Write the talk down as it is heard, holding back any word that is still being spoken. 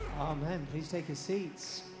Amen. Please take your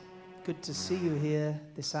seats. Good to see you here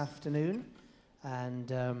this afternoon.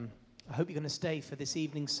 And I hope you're going to stay for this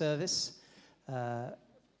evening's service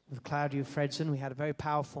with Claudio Fredson. We had a very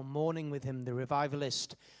powerful morning with him, the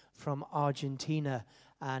revivalist from Argentina.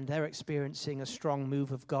 And they're experiencing a strong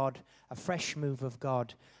move of God, a fresh move of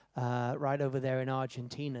God right over there in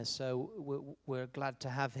Argentina. So we're glad to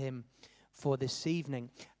have him for this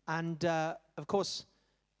evening. And of course,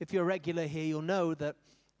 if you're a regular here, you'll know that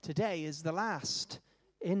today is the last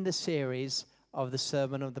in the series of the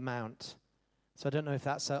Sermon on the Mount. So I don't know if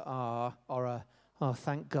that's a ah or a oh,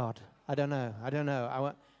 thank God. I don't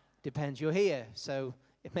know. Depends. You're here, so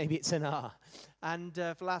maybe it's an ah. And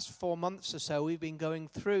for the last 4 months or so, we've been going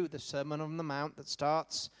through the Sermon on the Mount that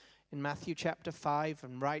starts in Matthew chapter 5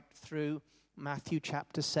 and right through Matthew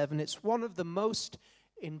chapter 7. It's one of the most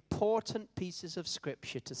important pieces of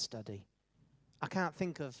Scripture to study. I can't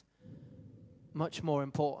think of much more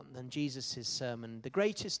important than Jesus' sermon. The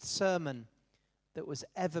greatest sermon that was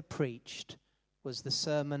ever preached was the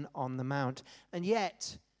Sermon on the Mount. And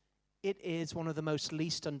yet, it is one of the most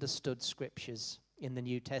least understood scriptures in the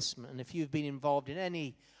New Testament. And if you've been involved in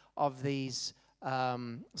any of these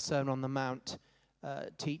Sermon on the Mount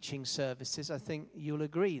teaching services, I think you'll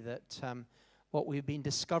agree that what we've been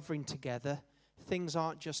discovering together, things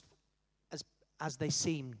aren't just as they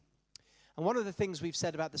seem. And one of the things we've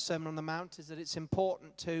said about the Sermon on the Mount is that it's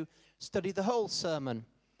important to study the whole sermon.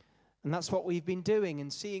 And that's what we've been doing,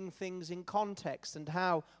 and seeing things in context and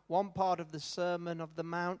how one part of the Sermon of the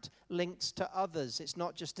Mount links to others. It's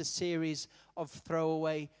not just a series of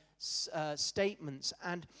throwaway statements.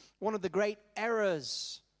 And one of the great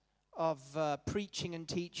errors of preaching and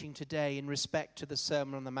teaching today in respect to the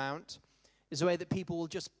Sermon on the Mount is the way that people will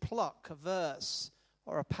just pluck a verse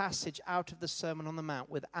or a passage out of the Sermon on the Mount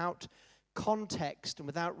without context and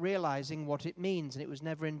without realizing what it means. And it was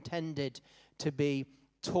never intended to be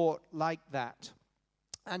taught like that.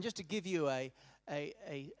 And just to give you a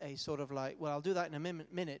sort of like, well, I'll do that in a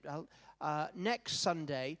minute. Next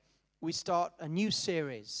Sunday, we start a new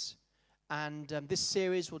series. And this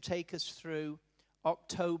series will take us through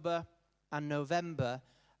October and November.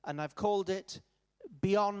 And I've called it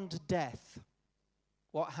Beyond Death.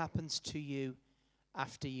 What happens to you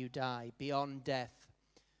after you die? Beyond death.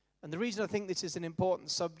 And the reason I think this is an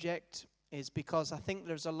important subject is because I think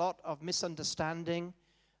there's a lot of misunderstanding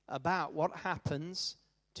about what happens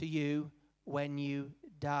to you when you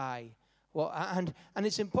die. Well, and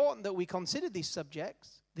it's important that we consider these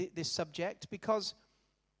subjects, this subject, because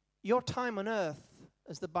your time on earth,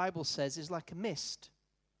 as the Bible says, is like a mist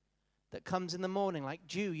that comes in the morning, like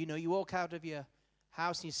dew. You know, you walk out of your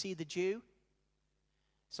house and you see the dew.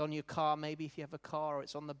 It's on your car, maybe if you have a car, or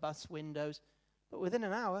it's on the bus windows. But within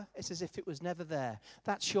an hour, it's as if it was never there.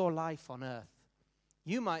 That's your life on earth.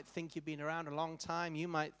 You might think you've been around a long time. You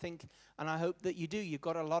might think, and I hope that you do, you've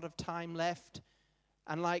got a lot of time left.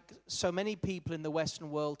 And like so many people in the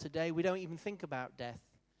Western world today, we don't even think about death.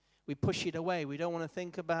 We push it away. We don't want to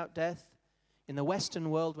think about death. In the Western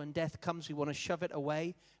world, when death comes, we want to shove it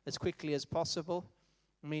away as quickly as possible.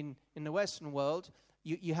 I mean, in the Western world,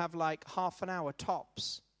 you have like half an hour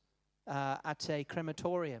tops at a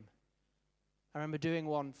crematorium. I remember doing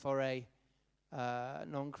one for a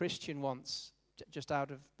non-Christian once, just out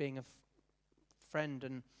of being a friend,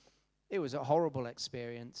 and it was a horrible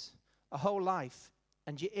experience. A whole life,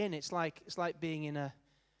 and you're in. It's like being in a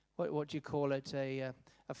what do you call it? A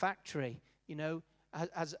factory. You know,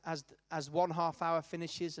 as 1.5 hour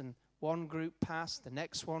finishes and one group pass, the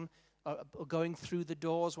next one are going through the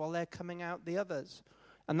doors while they're coming out the others,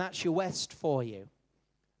 and that's your West for you.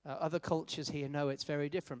 Other cultures here know it's very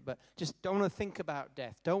different, but just don't want to think about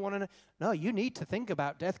death. Don't want to know. No, you need to think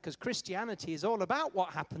about death because Christianity is all about what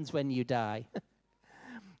happens when you die.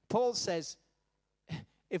 Paul says,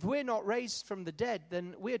 if we're not raised from the dead,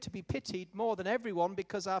 then we're to be pitied more than everyone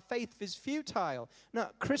because our faith is futile. Now,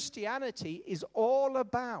 Christianity is all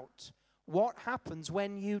about what happens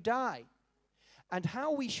when you die and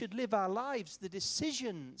how we should live our lives, the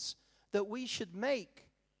decisions that we should make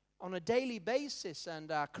on a daily basis,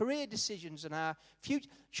 and our career decisions and our future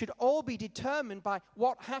should all be determined by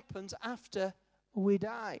what happens after we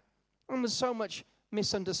die. And there's so much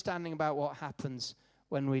misunderstanding about what happens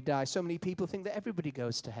when we die. So many people think that everybody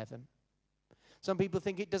goes to heaven. Some people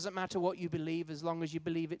think it doesn't matter what you believe as long as you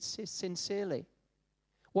believe it sincerely.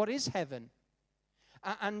 What is heaven?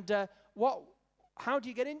 And how do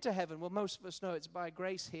you get into heaven? Well, most of us know it's by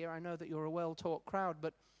grace here. I know that you're a well-taught crowd,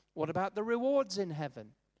 but what about the rewards in heaven?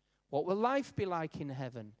 What will life be like in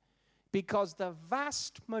heaven? Because the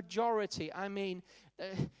vast majority, I can't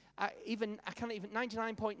even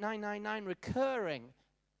 99.999 recurring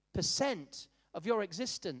of your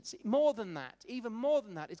existence, more than that, even more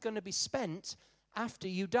than that, is going to be spent after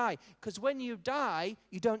you die. Because when you die,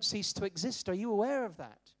 you don't cease to exist. Are you aware of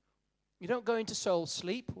that? You don't go into soul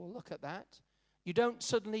sleep. We'll look at that. You don't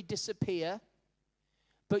suddenly disappear,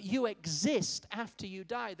 but you exist after you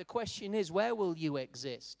die. The question is, where will you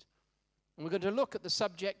exist? And we're going to look at the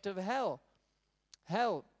subject of hell.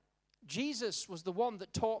 Hell. Jesus was the one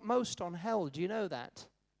that taught most on hell. Do you know that?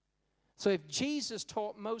 So if Jesus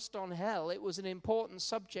taught most on hell, it was an important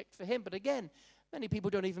subject for him. But again, many people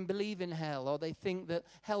don't even believe in hell, or they think that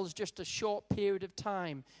hell's just a short period of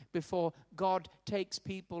time before God takes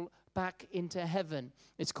people back into heaven.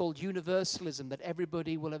 It's called universalism, that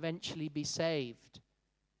everybody will eventually be saved.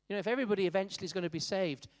 You know, if everybody eventually is going to be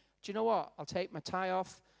saved, do you know what? I'll take my tie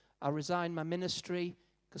off, I'll resign my ministry,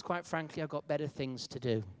 because quite frankly, I've got better things to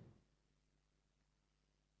do.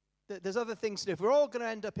 There's other things to do. If we're all going to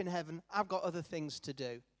end up in heaven, I've got other things to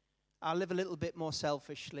do. I'll live a little bit more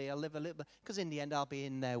selfishly. I'll live a little bit, because in the end, I'll be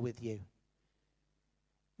in there with you.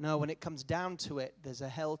 No, when it comes down to it, there's a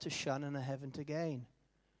hell to shun and a heaven to gain.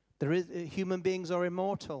 Human beings are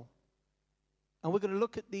immortal. And we're going to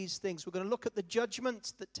look at these things. We're going to look at the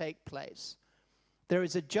judgments that take place. There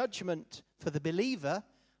is a judgment for the believer.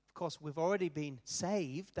 Of course, we've already been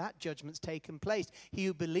saved. That judgment's taken place. He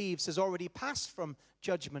who believes has already passed from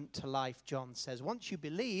judgment to life, John says. Once you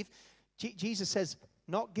believe, Jesus says,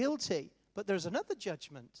 not guilty. But there's another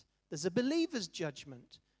judgment. There's a believer's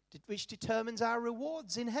judgment, which determines our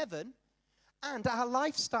rewards in heaven and our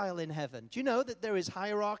lifestyle in heaven. Do you know that there is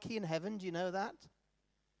hierarchy in heaven? Do you know that?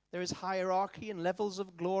 There is hierarchy and levels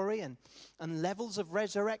of glory and levels of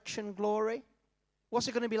resurrection glory. What's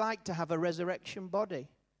it going to be like to have a resurrection body?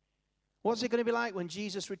 What's it going to be like when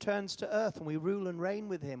Jesus returns to earth and we rule and reign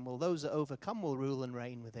with him? Well, those that overcome will rule and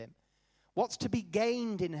reign with him. What's to be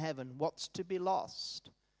gained in heaven? What's to be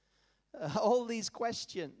lost? All these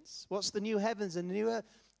questions. What's the new heavens and the new earth?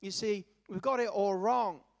 You see, we've got it all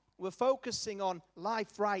wrong. We're focusing on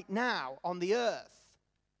life right now on the earth.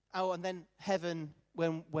 Oh, and then heaven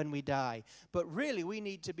when we die. But really, we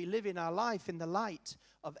need to be living our life in the light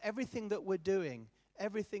of everything that we're doing,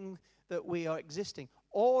 everything that we are existing.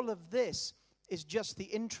 All of this is just the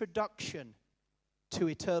introduction to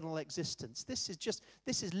eternal existence. This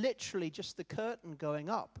is literally just the curtain going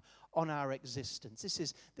up on our existence. This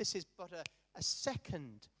is but a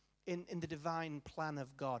second in the divine plan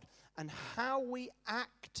of God. And how we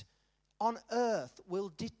act on earth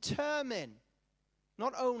will determine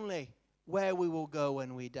not only where we will go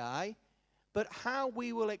when we die, but how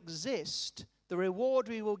we will exist, the reward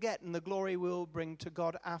we will get, and the glory we will bring to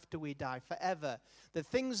God after we die forever. The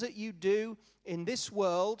things that you do in this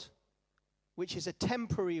world, which is a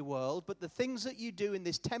temporary world, but the things that you do in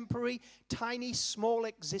this temporary, tiny, small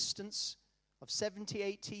existence of 70,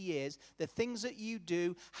 80 years, the things that you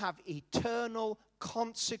do have eternal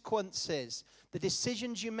consequences. The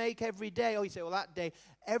decisions you make every day, you say, well, that day,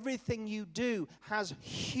 everything you do has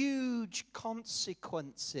huge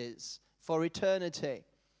consequences for eternity.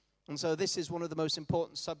 And so this is one of the most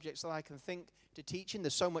important subjects that I can think to teaching.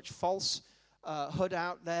 There's so much falsehood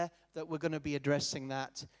out there that we're going to be addressing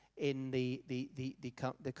that in the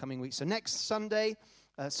coming weeks. So next Sunday,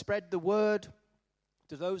 spread the word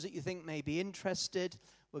to those that you think may be interested.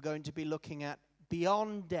 We're going to be looking at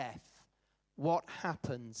beyond death, what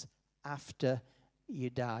happens after you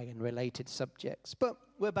die, and related subjects. But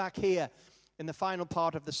we're back here in the final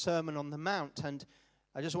part of the Sermon on the Mount, and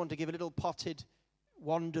I just want to give a little potted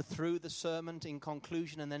wander through the sermon in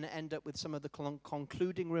conclusion, and then end up with some of the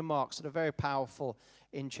concluding remarks that are very powerful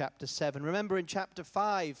in chapter 7. Remember, in chapter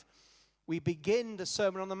 5, we begin the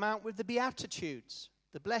Sermon on the Mount with the Beatitudes,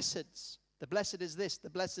 the blesseds. The blessed is this, the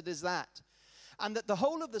blessed is that. And that the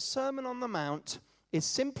whole of the Sermon on the Mount is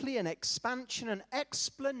simply an expansion, an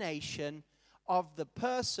explanation of the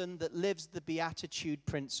person that lives the Beatitude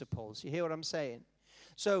principles. You hear what I'm saying?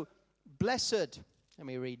 So, blessed, let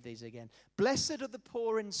me read these again. Blessed are the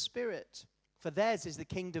poor in spirit, for theirs is the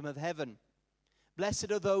kingdom of heaven.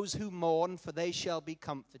 Blessed are those who mourn, for they shall be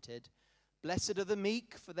comforted. Blessed are the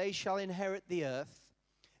meek, for they shall inherit the earth.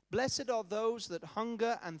 Blessed are those that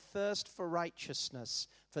hunger and thirst for righteousness,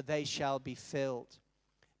 for they shall be filled.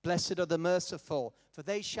 Blessed are the merciful, for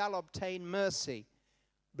they shall obtain mercy.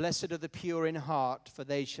 Blessed are the pure in heart, for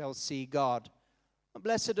they shall see God.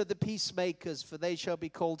 Blessed are the peacemakers, for they shall be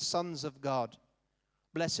called sons of God.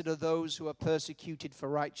 Blessed are those who are persecuted for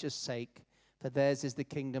righteous sake, for theirs is the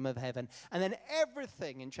kingdom of heaven. And then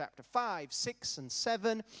everything in chapter 5, 6, and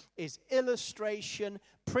 7 is illustration,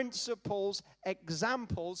 principles,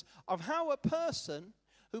 examples of how a person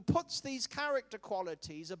who puts these character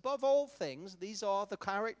qualities above all things. These are the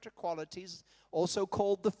character qualities, also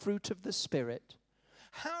called the fruit of the Spirit.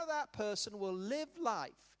 How that person will live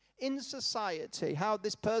life in society, how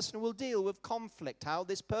this person will deal with conflict, how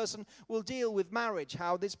this person will deal with marriage,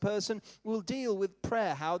 how this person will deal with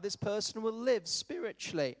prayer, how this person will live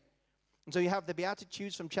spiritually. And so you have the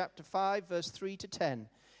Beatitudes from chapter 5, verse 3 to 10.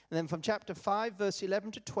 And then from chapter 5, verse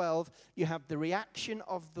 11 to 12, you have the reaction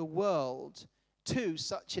of the world to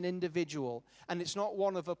such an individual. And it's not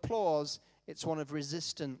one of applause, it's one of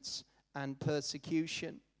resistance and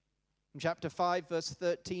persecution. In chapter 5, verse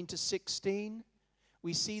 13 to 16,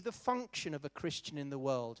 we see the function of a Christian in the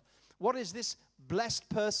world. What is this blessed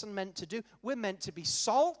person meant to do? We're meant to be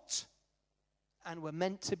salt, and we're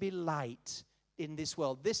meant to be light in this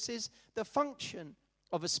world. This is the function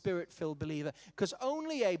of a Spirit-filled believer, because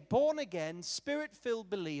only a born-again, Spirit-filled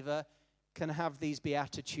believer can have these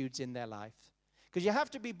Beatitudes in their life. Because you have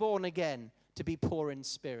to be born again to be poor in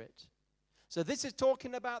spirit. So this is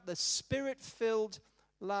talking about the Spirit-filled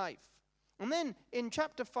life. And then in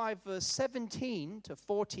chapter 5, verse 17 to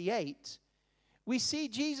 48, we see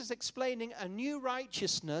Jesus explaining a new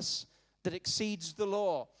righteousness that exceeds the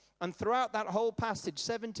law. And throughout that whole passage,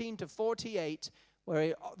 17 to 48,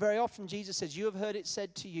 where very often Jesus says, "You have heard it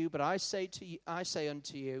said to you, but I say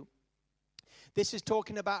unto you." This is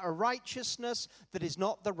talking about a righteousness that is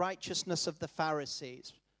not the righteousness of the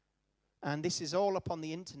Pharisees. And this is all up on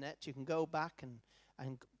the internet. You can go back and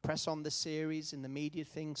press on the series in the media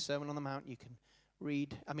thing, Sermon on the Mount. You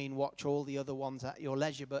can watch all the other ones at your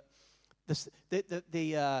leisure. But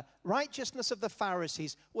the righteousness of the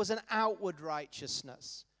Pharisees was an outward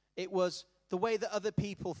righteousness. It was the way that other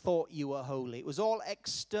people thought you were holy. It was all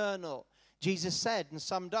external. Jesus said and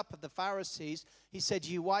summed up of the Pharisees, he said,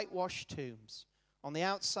 "You whitewash tombs. On the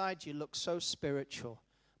outside, you look so spiritual,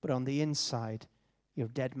 but on the inside, you're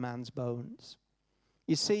dead man's bones."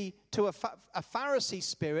 You see, to a Pharisee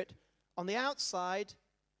spirit, on the outside,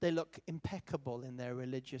 they look impeccable in their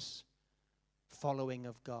religious following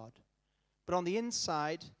of God. But on the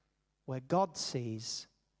inside, where God sees,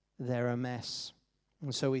 they're a mess.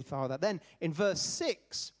 And so we follow that. Then in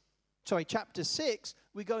chapter 6,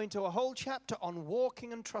 we go into a whole chapter on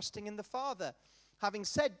walking and trusting in the Father. Having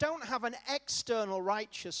said, don't have an external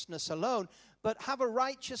righteousness alone, but have a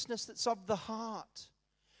righteousness that's of the heart.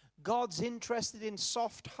 God's interested in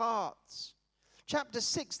soft hearts. Chapter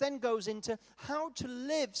 6 then goes into how to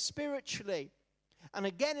live spiritually. And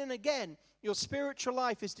again, your spiritual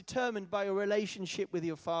life is determined by your relationship with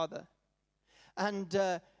your Father. And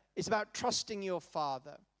it's about trusting your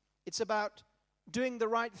Father. It's about doing the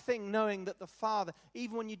right thing, knowing that the Father,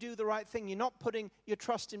 even when you do the right thing, you're not putting your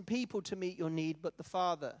trust in people to meet your need, but the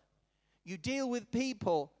Father. You deal with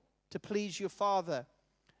people to please your Father.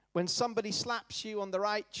 When somebody slaps you on the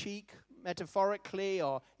right cheek, metaphorically,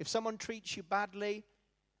 or if someone treats you badly,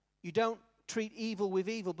 you don't treat evil with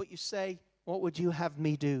evil, but you say, "What would you have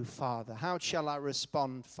me do, Father? How shall I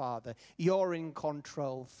respond, Father? You're in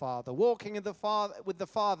control, Father." Walking with the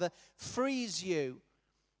Father frees you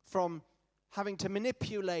from having to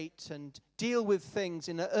manipulate and deal with things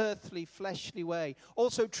in an earthly, fleshly way.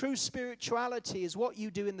 Also, true spirituality is what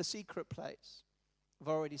you do in the secret place. I've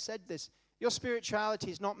already said this. Your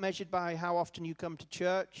spirituality is not measured by how often you come to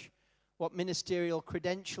church, what ministerial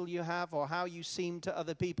credential you have, or how you seem to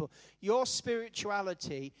other people. Your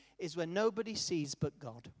spirituality is when nobody sees but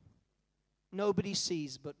God. Nobody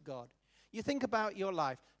sees but God. You think about your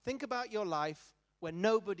life. Think about your life when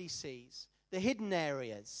nobody sees. The hidden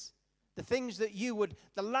areas. The things that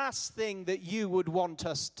the last thing that you would want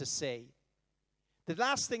us to see. The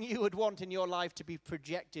last thing you would want in your life to be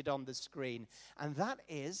projected on the screen. And that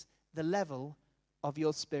is the level of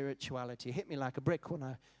your spirituality. It hit me like a brick when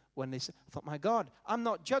I thought, my God, I'm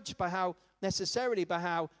not judged necessarily by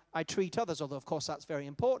how I treat others, although of course that's very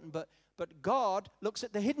important, but God looks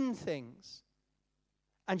at the hidden things.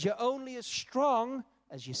 And you're only as strong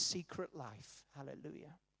as your secret life.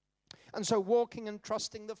 Hallelujah. And so walking and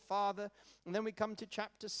trusting the Father, and then we come to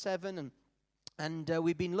chapter 7, and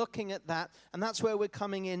we've been looking at that, and that's where we're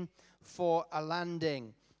coming in for a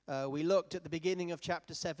landing. We looked at the beginning of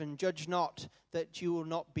chapter 7, "Judge not, that you will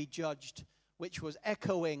not be judged," which was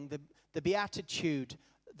echoing the beatitude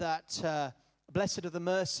that blessed are the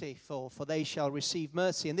merciful, for they shall receive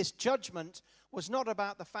mercy. And this judgment was not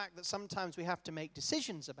about the fact that sometimes we have to make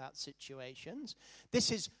decisions about situations.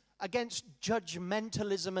 This is against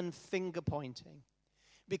judgmentalism and finger-pointing.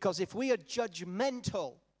 Because if we are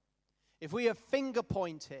judgmental, if we are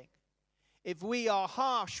finger-pointing, if we are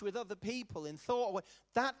harsh with other people in thought,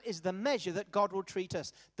 that is the measure that God will treat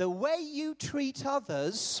us. The way you treat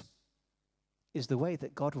others is the way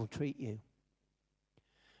that God will treat you.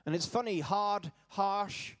 And it's funny, hard,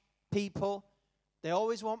 harsh people, they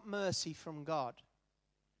always want mercy from God.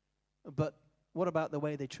 But what about the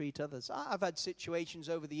way they treat others? I've had situations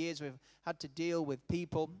over the years where I've had to deal with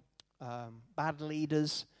people, bad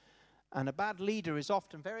leaders, and a bad leader is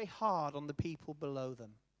often very hard on the people below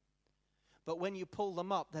them. But when you pull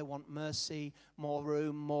them up, they want mercy, more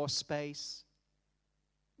room, more space.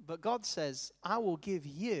 But God says, I will give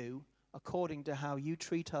you, according to how you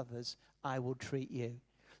treat others, I will treat you.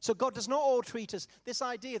 So God does not all treat us. This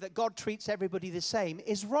idea that God treats everybody the same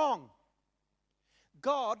is wrong.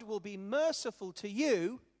 God will be merciful to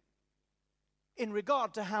you in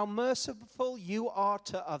regard to how merciful you are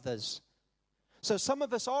to others. So some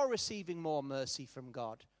of us are receiving more mercy from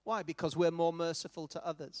God. Why? Because we're more merciful to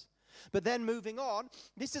others. But then moving on,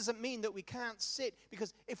 this doesn't mean that we can't sit,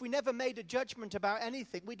 because if we never made a judgment about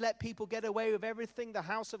anything, we'd let people get away with everything. The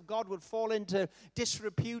house of God would fall into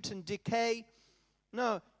disrepute and decay.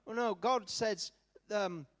 No, God says,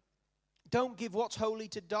 don't give what's holy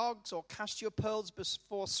to dogs or cast your pearls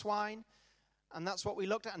before swine. And that's what we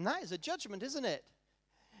looked at. And that is a judgment, isn't it?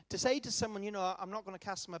 To say to someone, I'm not going to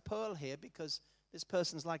cast my pearl here because this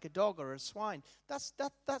person's like a dog or a swine. That's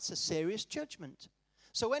a serious judgment.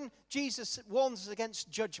 So when Jesus warns us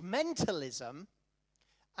against judgmentalism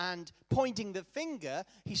and pointing the finger,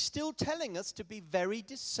 he's still telling us to be very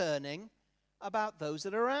discerning about those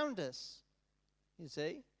that are around us. You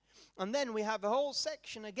see? And then we have a whole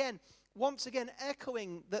section again, once again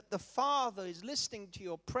echoing that the Father is listening to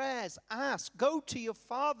your prayers. Ask, go to your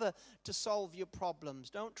Father to solve your problems.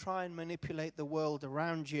 Don't try and manipulate the world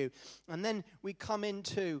around you. And then we come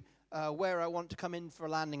into where I want to come in for a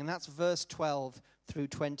landing, and that's verse 12 through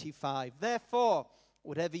 25. Therefore,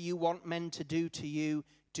 whatever you want men to do to you,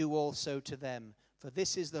 do also to them. For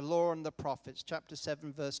this is the law and the prophets. Chapter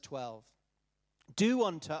 7, verse 12. Do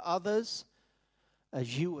unto others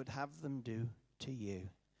as you would have them do to you.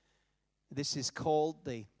 This is called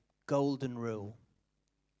the golden rule.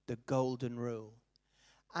 The golden rule.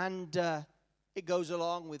 And it goes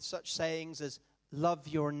along with such sayings as love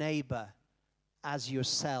your neighbor as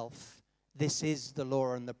yourself. This is the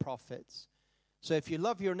law and the prophets. So if you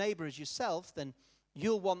love your neighbor as yourself, then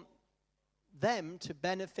you'll want them to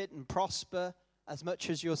benefit and prosper as much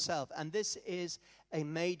as yourself. And this is a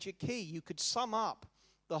major key. You could sum up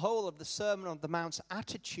the whole of the Sermon on the Mount's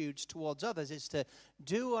attitudes towards others is to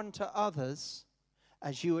do unto others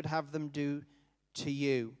as you would have them do to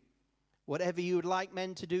you. Whatever you would like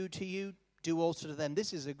men to do to you, do also to them.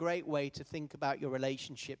 This is a great way to think about your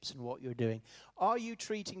relationships and what you're doing. Are you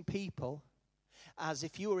treating people as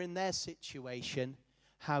if you were in their situation,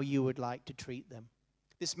 how you would like to treat them?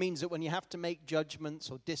 This means that when you have to make judgments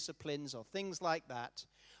or disciplines or things like that,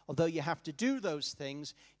 although you have to do those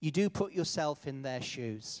things, you do put yourself in their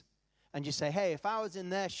shoes. And you say, hey, if I was in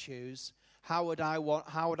their shoes, how would I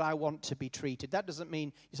want to be treated? That doesn't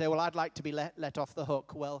mean you say, well, I'd like to be let off the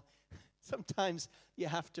hook. Well, sometimes you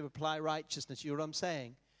have to apply righteousness, you know what I'm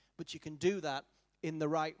saying? But you can do that in the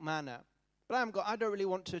right manner. But I don't really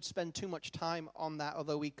want to spend too much time on that,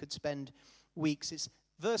 although we could spend weeks. It's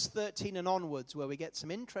verse 13 and onwards where we get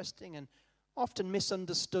some interesting and often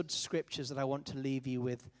misunderstood scriptures that I want to leave you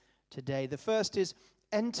with today. The first is,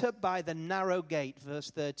 enter by the narrow gate,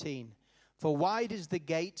 verse 13. For wide is the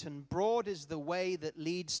gate and broad is the way that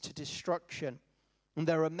leads to destruction, and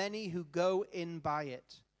there are many who go in by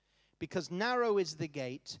it. Because narrow is the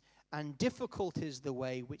gate and difficult is the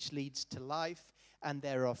way which leads to life, and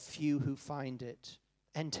there are few who find it.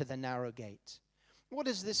 Enter the narrow gate. What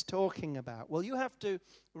is this talking about? Well, you have to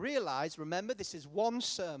realize, remember, this is one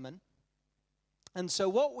sermon. And so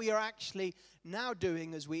what we are actually now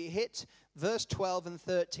doing as we hit verse 12 and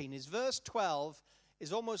 13 is verse 12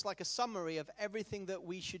 is almost like a summary of everything that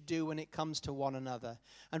we should do when it comes to one another.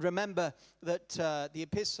 And remember that the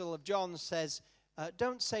epistle of John says,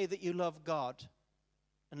 don't say that you love God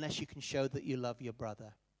unless you can show that you love your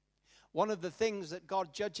brother. One of the things that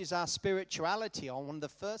God judges our spirituality on, one of the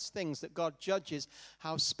first things that God judges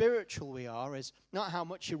how spiritual we are is not how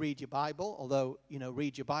much you read your Bible, although,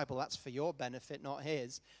 read your Bible, that's for your benefit, not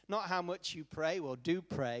his. Not how much you pray, well, do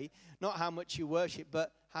pray. Not how much you worship,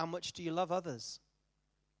 but how much do you love others?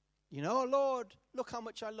 Oh, Lord, look how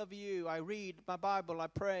much I love you. I read my Bible, I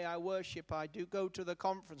pray, I worship, I do go to the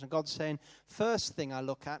conference. And God's saying, first thing I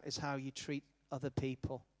look at is how you treat other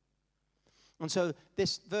people. And so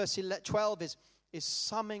this verse 12 is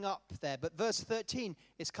summing up there. But verse 13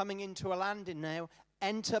 is coming into a landing now.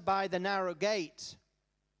 Enter by the narrow gate.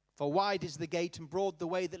 For wide is the gate and broad the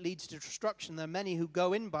way that leads to destruction. There are many who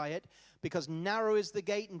go in by it, because narrow is the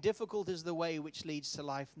gate and difficult is the way which leads to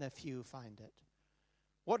life, and there are few who find it.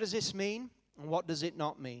 What does this mean? And what does it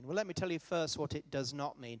not mean? Well, let me tell you first what it does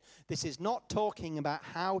not mean. This is not talking about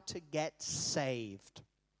how to get saved.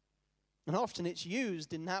 And often it's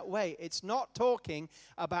used in that way. It's not talking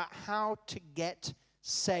about how to get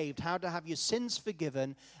saved, how to have your sins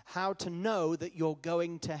forgiven, how to know that you're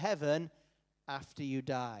going to heaven after you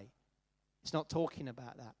die. It's not talking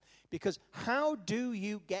about that. Because how do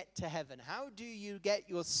you get to heaven? How do you get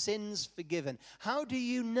your sins forgiven? How do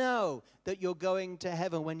you know that you're going to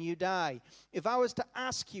heaven when you die? If I was to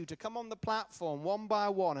ask you to come on the platform one by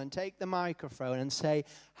one and take the microphone and say,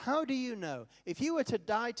 how do you know? If you were to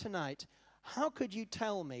die tonight, how could you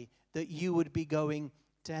tell me that you would be going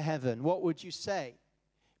to heaven? What would you say?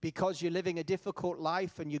 Because you're living a difficult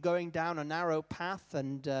life and you're going down a narrow path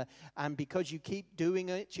and because you keep doing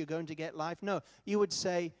it, you're going to get life? No, you would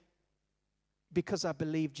say, because I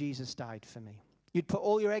believe Jesus died for me. You'd put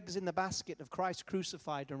all your eggs in the basket of Christ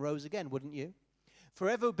crucified and rose again, wouldn't you? For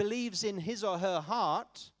whoever believes in his or her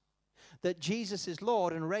heart that Jesus is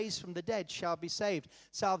Lord and raised from the dead shall be saved.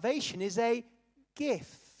 Salvation is a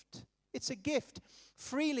gift. It's a gift.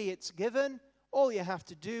 Freely it's given. All you have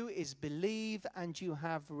to do is believe and you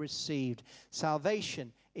have received.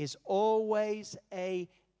 Salvation is always a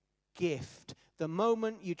gift. The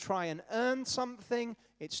moment you try and earn something,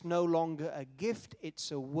 it's no longer a gift,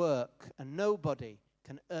 it's a work. And nobody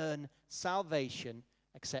can earn salvation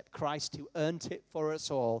except Christ, who earned it for us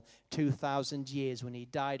all 2,000 years when he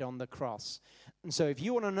died on the cross. And so if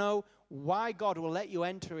you want to know why God will let you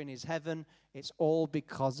enter in his heaven, it's all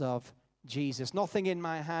because of Jesus. Nothing in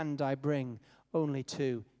my hand I bring, only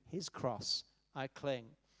to his cross I cling.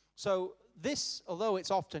 So this, although it's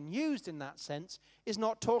often used in that sense, is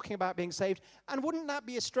not talking about being saved. And wouldn't that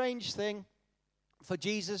be a strange thing for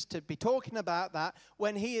Jesus to be talking about that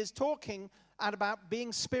when he is talking about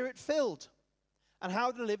being spirit-filled and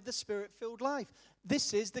how to live the spirit-filled life?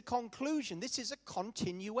 This is the conclusion. This is a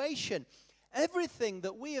continuation. Everything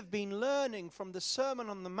that we have been learning from the Sermon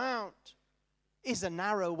on the Mount is a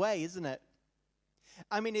narrow way, isn't it?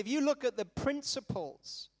 I mean, if you look at the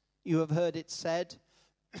principles, you have heard it said,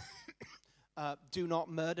 do not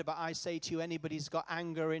murder, but I say to you, anybody who's got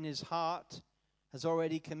anger in his heart has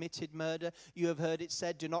already committed murder. You have heard it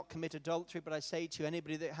said, do not commit adultery, but I say to you,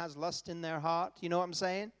 anybody that has lust in their heart. You know what I'm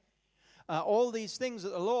saying? All these things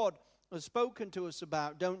that the Lord has spoken to us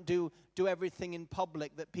about. Don't do everything in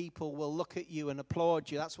public that people will look at you and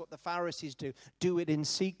applaud you. That's what the Pharisees do. Do it in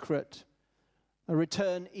secret.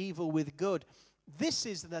 Return evil with good. This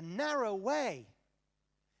is the narrow way.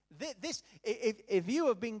 If you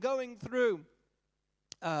have been going through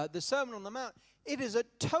the Sermon on the Mount, it is a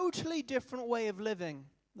totally different way of living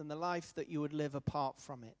than the life that you would live apart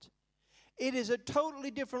from it. It is a totally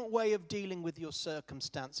different way of dealing with your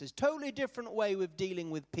circumstances, totally different way of dealing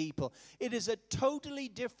with people. It is a totally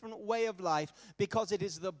different way of life because it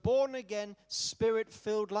is the born-again,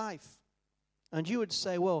 spirit-filled life. And you would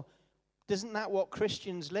say, well, isn't that what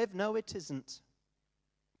Christians live? No, it isn't.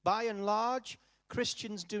 By and large,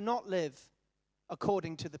 Christians do not live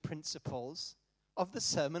according to the principles of the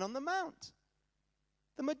Sermon on the Mount.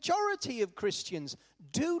 The majority of Christians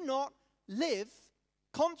do not live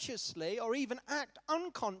consciously or even act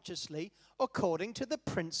unconsciously according to the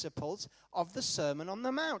principles of the Sermon on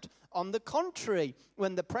the Mount. On the contrary,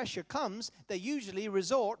 when the pressure comes, they usually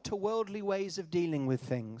resort to worldly ways of dealing with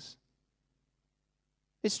things.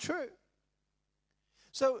 It's true.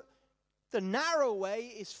 So the narrow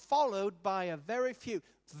way is followed by a very few.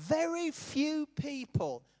 Very few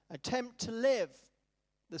people attempt to live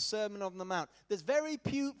the Sermon on the Mount. There's very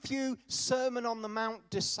few Sermon on the Mount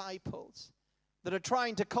disciples that are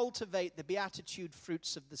trying to cultivate the beatitude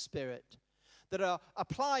fruits of the Spirit, that are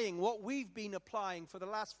applying what we've been applying for the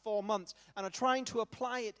last 4 months and are trying to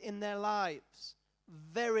apply it in their lives.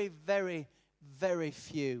 Very, very, very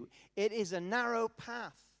few. It is a narrow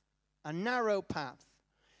path, a narrow path.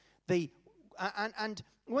 And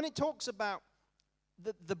when it talks about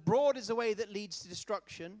the broad is the way that leads to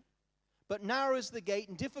destruction, but narrow is the gate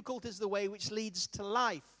and difficult is the way which leads to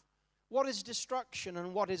life. What is destruction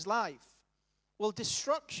and what is life? Well,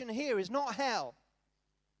 destruction here is not hell.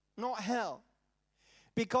 Not hell.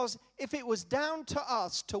 Because if it was down to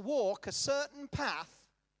us to walk a certain path,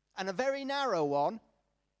 and a very narrow one,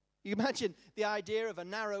 you imagine the idea of a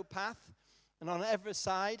narrow path, and on every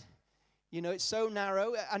side, you know, it's so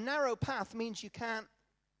narrow. A narrow path means you can't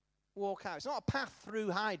walk out. It's not a path through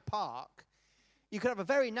Hyde Park. You could have a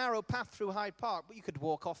very narrow path through Hyde Park, but you could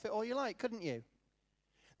walk off it all you like, couldn't you?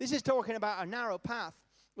 This is talking about a narrow path,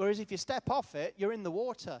 whereas if you step off it, you're in the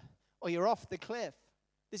water or you're off the cliff.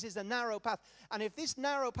 This is a narrow path. And if this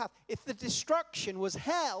narrow path, if the destruction was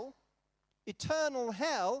hell, eternal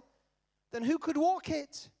hell, then who could walk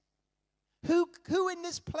it? Who in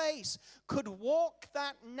this place could walk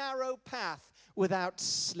that narrow path without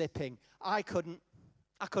slipping? I couldn't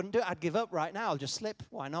do it. I'd give up right now. I'll just slip.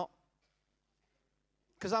 Why not?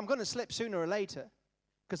 Because I'm going to slip sooner or later,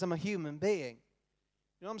 because I'm a human being.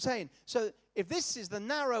 You know what I'm saying? So if this is the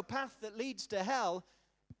narrow path that leads to hell,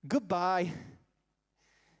 goodbye.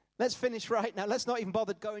 Let's finish right now. Let's not even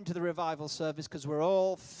bother going to the revival service, because we're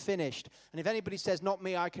all finished. And if anybody says, not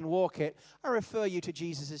me, I can walk it, I refer you to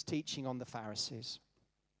Jesus' teaching on the Pharisees.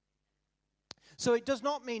 So it does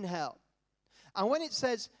not mean hell. And when it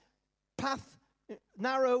says path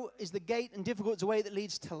narrow is the gate and difficult is the way that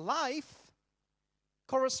leads to life,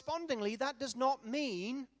 correspondingly, that does not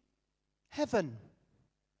mean heaven.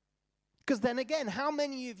 Because then again, how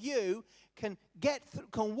many of you can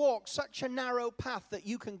walk such a narrow path that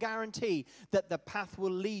you can guarantee that the path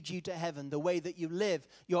will lead you to heaven? The way that you live,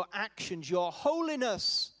 your actions, your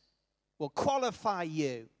holiness will qualify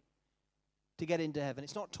you to get into heaven.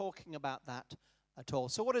 It's not talking about that at all.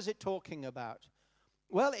 So what is it talking about?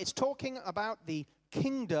 Well, it's talking about the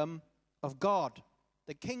kingdom of God.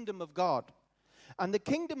 The kingdom of God. And the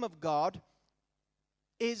kingdom of God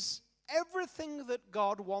is everything that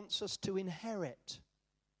God wants us to inherit.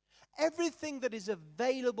 Everything that is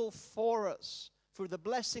available for us through the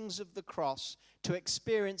blessings of the cross to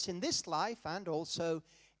experience in this life and also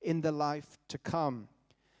in the life to come.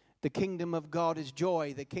 The kingdom of God is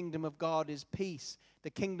joy. The kingdom of God is peace. The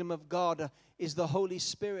kingdom of God is the Holy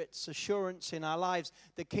Spirit's assurance in our lives.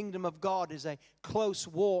 The kingdom of God is a close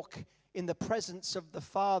walk in the presence of the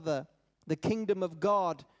Father. The kingdom of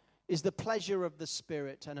God is the pleasure of the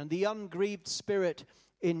Spirit and the ungrieved spirit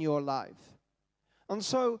in your life. And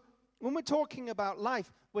so, when we're talking about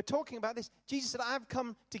life, we're talking about this. Jesus said, I've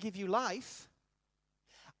come to give you life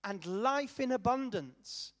and life in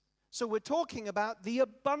abundance. So we're talking about the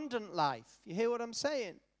abundant life. You hear what I'm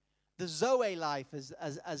saying? The Zoe life,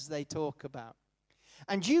 as they talk about.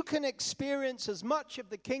 And you can experience as much of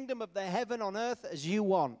the kingdom of the heaven on earth as you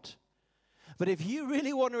want. But if you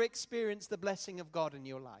really want to experience the blessing of God in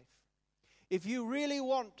your life, if you really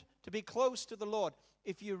want to be close to the Lord,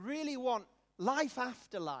 if you really want life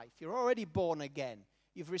after life, you're already born again.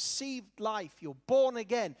 You've received life. You're born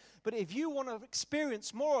again. But if you want to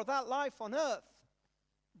experience more of that life on earth,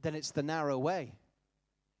 then it's the narrow way.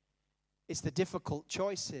 It's the difficult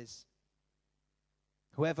choices.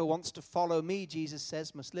 Whoever wants to follow me, Jesus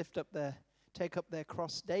says, must take up their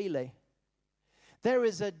cross daily. There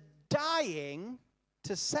is a dying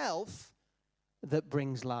to self that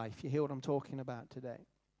brings life. You hear what I'm talking about today?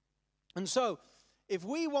 And so, if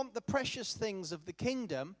we want the precious things of the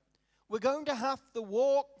kingdom, we're going to have to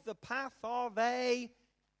walk the path of a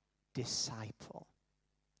disciple.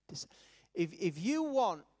 If you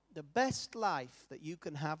want the best life that you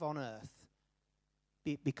can have on earth,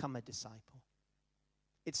 become a disciple.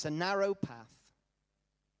 It's a narrow path.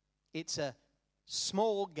 It's a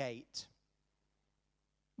small gate.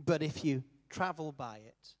 But if you travel by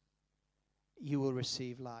it, you will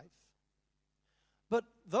receive life. But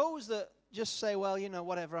those that just say, well, you know,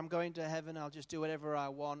 whatever, I'm going to heaven, I'll just do whatever I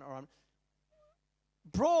want.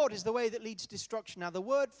 Broad is the way that leads to destruction. Now, the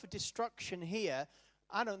word for destruction here,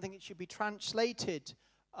 I don't think it should be translated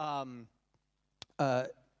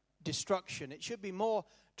destruction. It should be more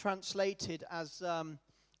translated as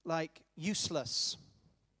like useless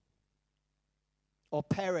or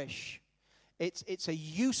perish. It's a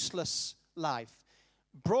useless life.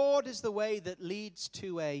 Broad is the way that leads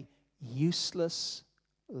to a useless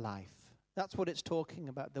life. That's what it's talking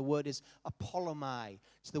about. The word is apolomai.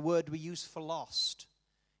 It's the word we use for lost.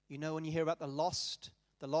 You know, when you hear about the lost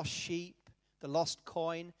sheep, the lost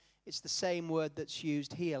coin, it's the same word that's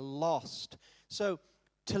used here, lost. So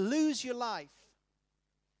to lose your life,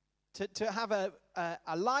 to have a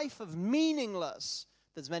life of meaningless,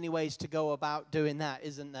 there's many ways to go about doing that,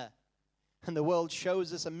 isn't there? And the world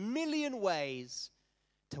shows us a million ways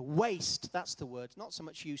to waste. That's the word. Not so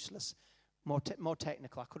much useless, more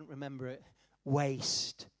technical. I couldn't remember it.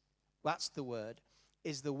 Waste. That's the word.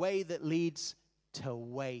 Is the way that leads to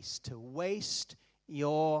waste. To waste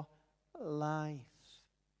your life.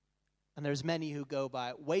 And there's many who go by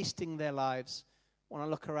it, wasting their lives. When I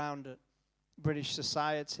look around at British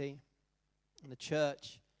society and the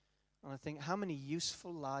church, and I think, how many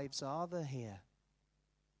useful lives are there here?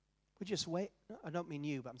 We just wait. I don't mean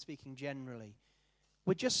you, but I'm speaking generally.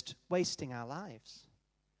 We're just wasting our lives.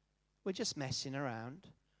 We're just messing around.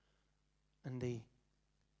 And the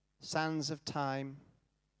sands of time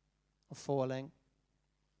are falling.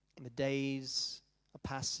 And the days are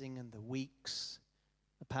passing, and the weeks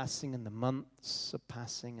are passing, and the months are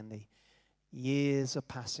passing, and the Years are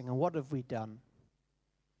passing, and what have we done?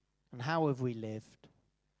 And how have we lived?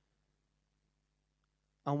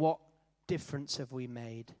 And what difference have we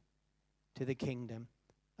made to the kingdom?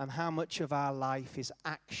 And how much of our life is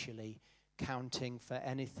actually counting for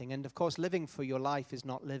anything? And of course, living for your life is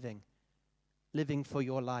not living. Living for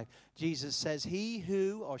your life. Jesus says, he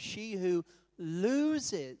who or she who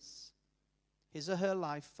loses his or her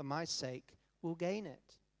life for my sake will gain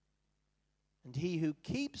it. And he who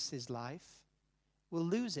keeps his life will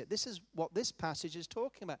lose it. This is what this passage is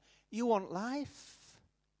talking about. You want life?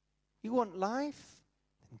 You want life?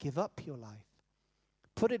 Then give up your life.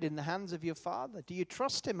 Put it in the hands of your Father. Do you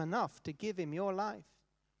trust him enough to give him your life?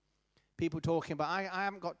 People talking about, I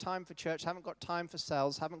haven't got time for church, haven't got time for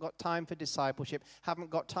cells, haven't got time for discipleship,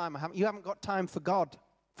 haven't got time. You haven't got time for God,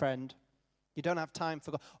 friend. You don't have time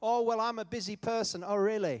for God. Oh, well, I'm a busy person. Oh,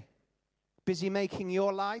 really? Busy making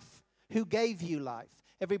your life? Who gave you life?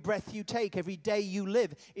 Every breath you take, every day you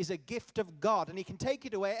live is a gift of God, and he can take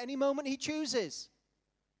it away at any moment he chooses.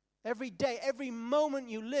 Every day, every moment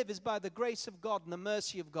you live is by the grace of God and the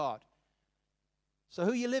mercy of God. So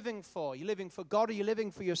who are you living for? Are you living for God or are you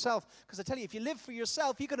living for yourself? Because I tell you, if you live for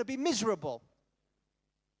yourself, you're going to be miserable.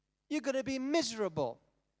 You're going to be miserable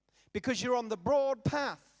because you're on the broad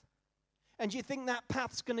path. And you think that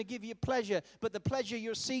path's going to give you pleasure, but the pleasure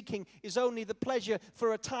you're seeking is only the pleasure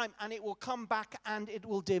for a time, and it will come back and it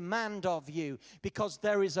will demand of you, because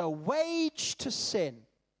there is a wage to sin.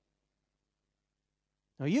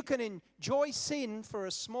 Now, you can enjoy sin for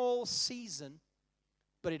a small season,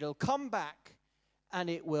 but it'll come back and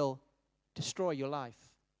it will destroy your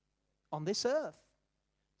life on this earth.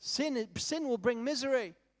 Sin will bring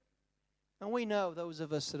misery. And we know, those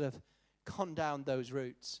of us that have gone down those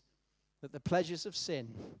routes, that the pleasures of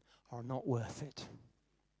sin are not worth it.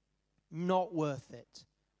 Not worth it.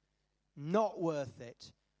 Not worth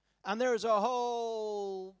it. And there is a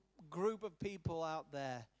whole group of people out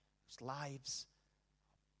there whose lives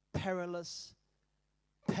are perilous,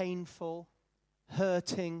 painful,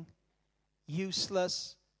 hurting,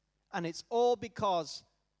 useless, and it's all because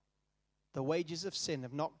the wages of sin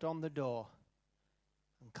have knocked on the door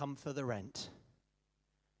and come for the rent.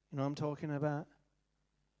 You know what I'm talking about?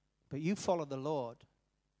 But you follow the Lord,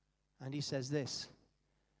 and he says this,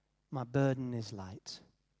 my burden is light,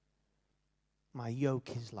 my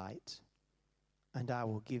yoke is light, and I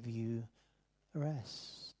will give you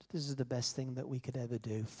rest. This is the best thing that we could ever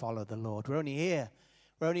do, follow the Lord. We're only here.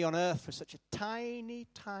 We're only on earth for such a tiny,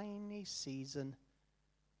 tiny season,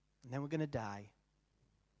 and then we're going to die.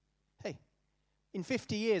 Hey, in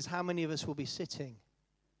 50 years, how many of us will be sitting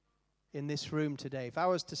in this room today? If I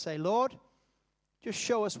was to say, Lord, just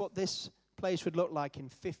show us what this place would look like in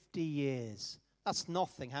 50 years. That's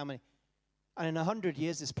nothing. How many? And in 100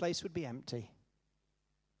 years, this place would be empty.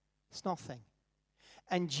 It's nothing.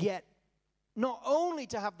 And yet, not only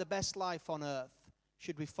to have the best life on earth,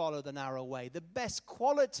 should we follow the narrow way, the best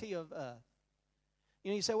quality of earth.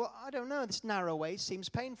 You know, you say, well, I don't know, this narrow way seems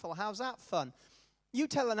painful. How's that fun? You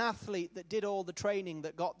tell an athlete that did all the training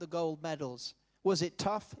that got the gold medals, was it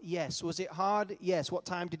tough? Yes. Was it hard? Yes. What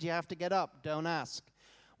time did you have to get up? Don't ask.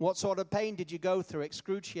 What sort of pain did you go through?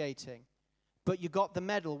 Excruciating. But you got the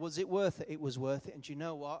medal. Was it worth it? It was worth it. And you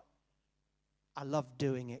know what? I loved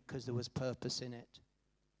doing it because there was purpose in it.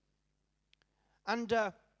 And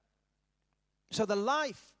so the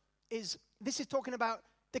life is, this is talking about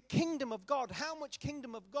the kingdom of God, how much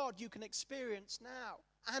kingdom of God you can experience now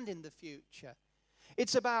and in the future.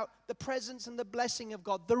 It's about the presence and the blessing of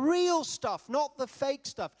God, the real stuff, not the fake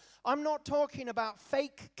stuff. I'm not talking about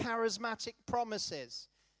fake charismatic promises.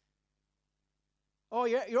 Oh,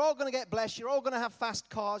 you're all going to get blessed. You're all going to have fast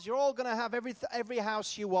cars. You're all going to have every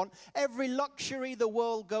house you want. Every luxury the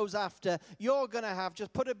world goes after, you're going to have.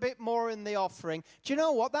 Just put a bit more in the offering. Do you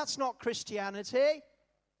know what? That's not Christianity.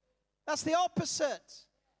 That's the opposite.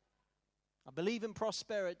 I believe in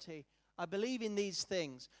prosperity. I believe in these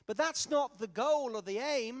things. But that's not the goal or the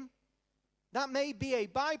aim. That may be a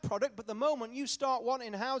byproduct, but the moment you start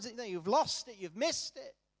wanting houses, you've lost it. You've missed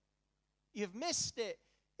it. You've missed it.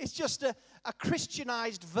 It's just a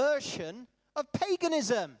Christianized version of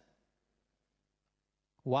paganism.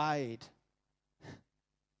 Wide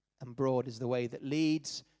and broad is the way that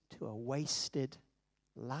leads to a wasted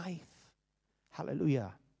life.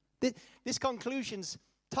 Hallelujah. This conclusion's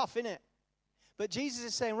tough, isn't it? But Jesus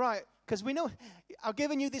is saying, right, because we know, I've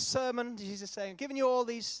given you this sermon, Jesus is saying, I've given you all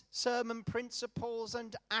these sermon principles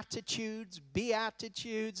and attitudes,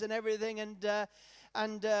 beatitudes and everything,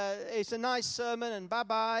 and it's a nice sermon, and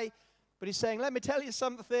bye-bye. But he's saying, let me tell you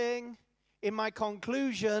something. In my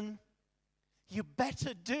conclusion, you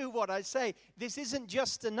better do what I say. This isn't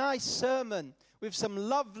just a nice sermon with some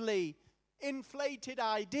lovely inflated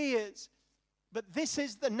ideas, but this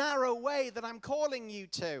is the narrow way that I'm calling you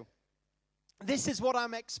to. This is what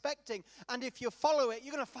I'm expecting. And if you follow it,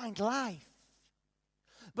 you're going to find life.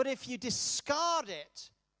 But if you discard it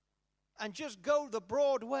and just go the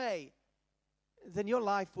broad way, then your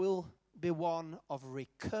life will be one of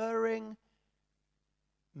recurring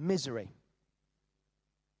misery.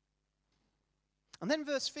 And then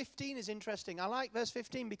verse 15 is interesting. I like verse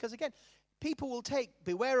 15 because, again, people will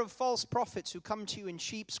beware of false prophets who come to you in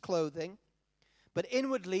sheep's clothing, but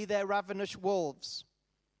inwardly they're ravenous wolves.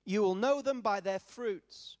 You will know them by their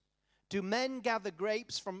fruits. Do men gather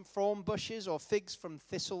grapes from thorn bushes or figs from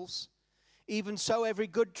thistles? Even so, every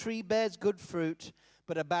good tree bears good fruit,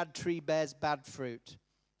 but a bad tree bears bad fruit.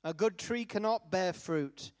 A good tree cannot bear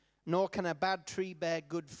fruit, nor can a bad tree bear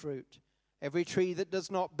good fruit. Every tree that does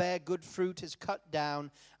not bear good fruit is cut down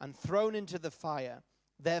and thrown into the fire.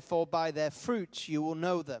 Therefore, by their fruits you will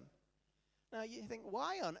know them. Now, you think,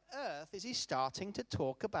 why on earth is he starting to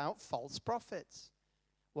talk about false prophets?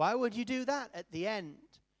 Why would you do that at the end?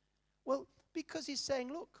 Well, because he's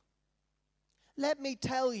saying, look, let me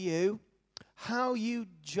tell you how you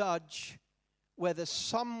judge whether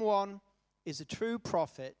someone is a true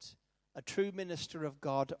prophet, a true minister of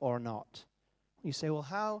God or not. You say, well,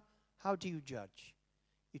 how do you judge?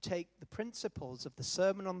 You take the principles of the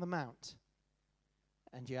Sermon on the Mount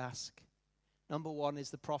and you ask, number one, is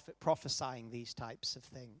the prophet prophesying these types of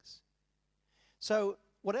things? So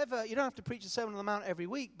whatever, you don't have to preach the Sermon on the Mount every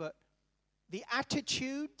week, but the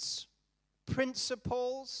attitudes,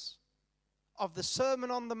 principles of the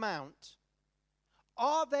Sermon on the Mount,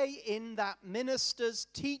 are they in that minister's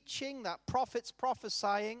teaching, that prophet's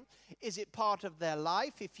prophesying? Is it part of their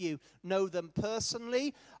life? If you know them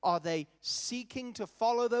personally, are they seeking to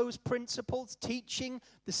follow those principles, teaching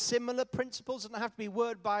the similar principles? It doesn't have to be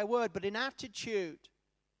word by word, but in attitude.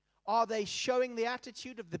 Are they showing the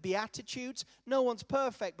attitude of the Beatitudes? No one's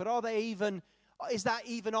perfect, but is that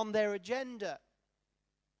even on their agenda?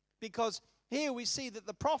 Because here we see that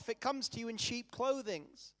the prophet comes to you in sheep clothing.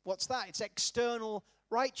 What's that? It's external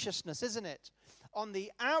righteousness, isn't it? On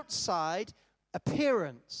the outside,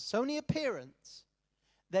 appearance, only appearance.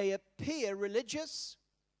 They appear religious.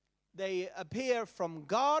 They appear from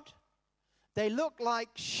God. They look like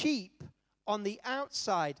sheep on the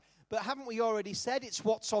outside. But haven't we already said it's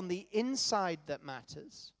what's on the inside that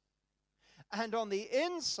matters? And on the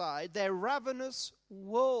inside, they're ravenous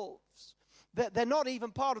wolves. They're not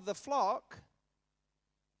even part of the flock.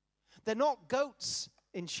 They're not goats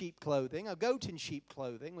in sheep clothing. A goat in sheep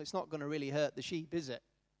clothing, well, it's not going to really hurt the sheep, is it?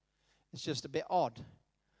 It's just a bit odd.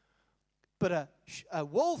 But a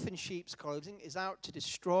wolf in sheep's clothing is out to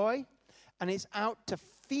destroy, and it's out to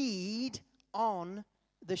feed on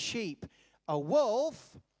the sheep. A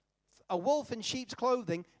wolf in sheep's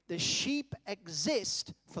clothing, the sheep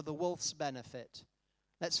exist for the wolf's benefit.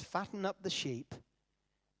 Let's fatten up the sheep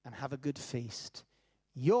and have a good feast.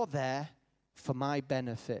 You're there for my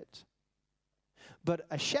benefit. But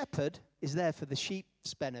a shepherd is there for the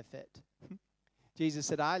sheep's benefit. Jesus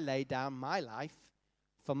said, I lay down my life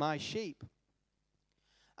for my sheep.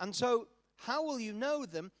 And so, how will you know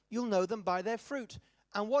them? You'll know them by their fruit.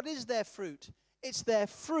 And what is their fruit? It's their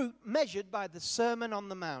fruit measured by the Sermon on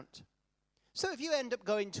the Mount. So if you end up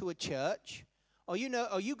going to a church, or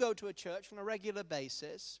you go to a church on a regular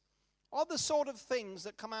basis, are the sort of things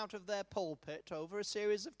that come out of their pulpit over a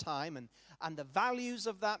series of time and the values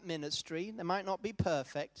of that ministry, they might not be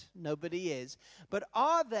perfect, nobody is, but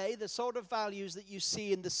are they the sort of values that you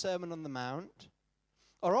see in the Sermon on the Mount?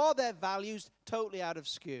 Or are their values totally out of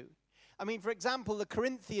skew? I mean, for example, the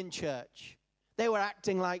Corinthian church, they were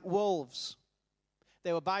acting like wolves.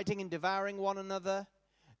 They were biting and devouring one another.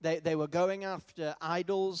 They were going after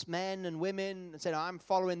idols, men and women, and said, I'm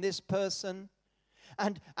following this person.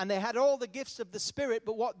 And they had all the gifts of the Spirit,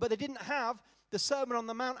 but they didn't have the Sermon on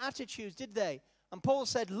the Mount attitudes, did they? And Paul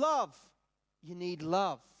said, love. You need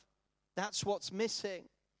love. That's what's missing.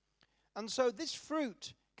 And so this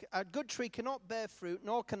fruit, a good tree cannot bear fruit,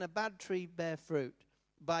 nor can a bad tree bear fruit.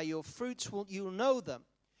 By your fruits you'll know them.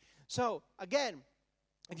 So, again,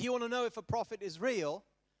 if you want to know if a prophet is real,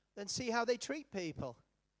 then see how they treat people.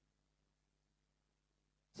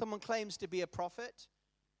 Someone claims to be a prophet.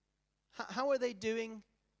 How are they doing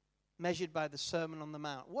measured by the Sermon on the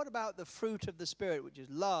Mount? What about the fruit of the Spirit, which is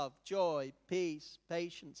love, joy, peace,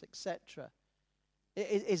 patience, etc.?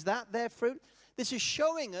 Is that their fruit? This is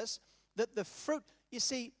showing us that the fruit, you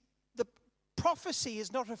see, the prophecy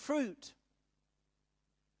is not a fruit.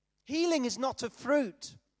 Healing is not a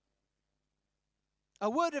fruit. A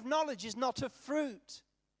word of knowledge is not a fruit.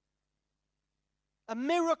 A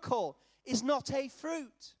miracle is not a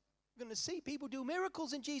fruit. We're going to see people do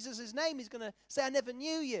miracles in Jesus' name. He's going to say, I never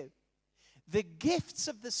knew you. The gifts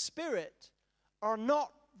of the Spirit are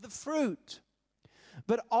not the fruit.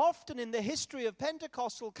 But often in the history of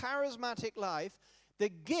Pentecostal charismatic life, the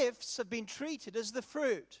gifts have been treated as the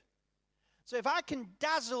fruit. So if I can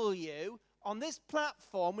dazzle you on this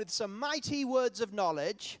platform with some mighty words of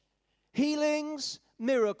knowledge, healings,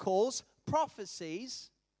 miracles, prophecies,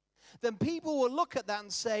 then people will look at that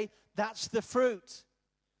and say, that's the fruit.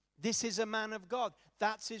 This is a man of God.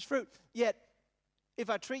 That's his fruit. Yet, if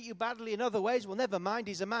I treat you badly in other ways, well, never mind,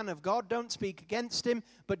 he's a man of God. Don't speak against him.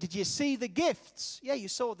 But did you see the gifts? Yeah, you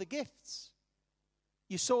saw the gifts.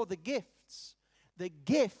 You saw the gifts. The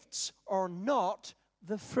gifts are not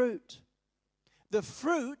the fruit. The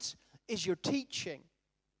fruit is your teaching,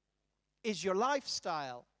 is your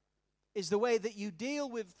lifestyle, is the way that you deal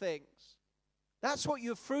with things. That's what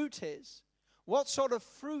your fruit is. What sort of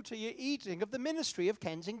fruit are you eating of the ministry of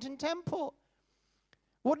Kensington Temple?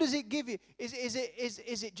 What does it give you? Is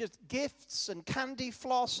it just gifts and candy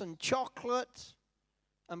floss and chocolate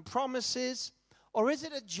and promises? Or is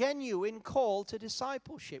it a genuine call to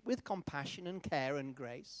discipleship with compassion and care and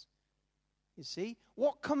grace? You see,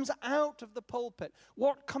 what comes out of the pulpit?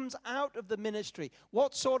 What comes out of the ministry?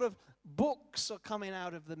 What sort of books are coming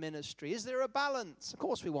out of the ministry? Is there a balance? Of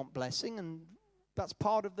course we want blessing, and that's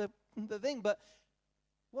part of the thing, but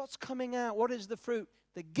what's coming out? What is the fruit?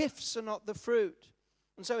 The gifts are not the fruit.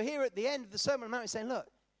 And so here at the end of the Sermon on the Mount, he's saying, look,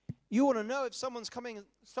 you want to know if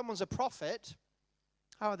someone's a prophet,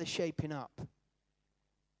 how are they shaping up?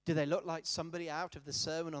 Do they look like somebody out of the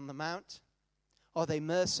Sermon on the Mount? Are they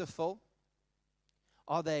merciful?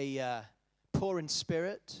 Are they poor in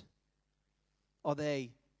spirit? Are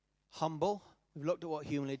they humble? We've looked at what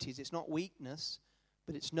humility is. It's not weakness,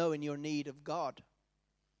 but it's knowing your need of God.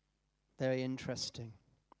 Very interesting.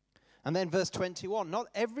 And then verse 21, not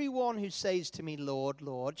everyone who says to me, Lord,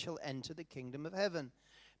 Lord, shall enter the kingdom of heaven,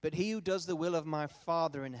 but he who does the will of my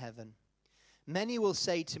Father in heaven. Many will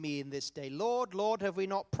say to me in this day, Lord, Lord, have we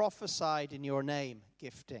not prophesied in your name?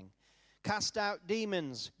 Gifting. Cast out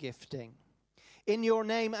demons? Gifting. In your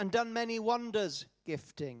name and done many wonders?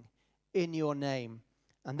 Gifting. In your name.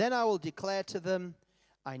 And then I will declare to them,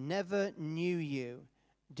 I never knew you.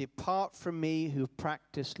 Depart from me who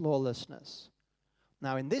practice lawlessness.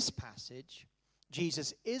 Now in this passage,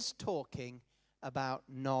 Jesus is talking about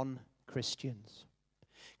non-Christians.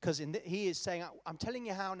 Because he is saying, I'm telling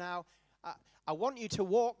you how now, I want you to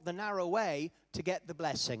walk the narrow way to get the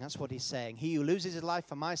blessing. That's what he's saying. He who loses his life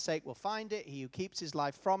for my sake will find it. He who keeps his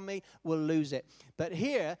life from me will lose it. But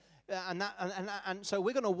here, and so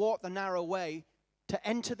we're going to walk the narrow way to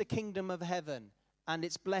enter the kingdom of heaven and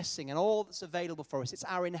its blessing and all that's available for us. It's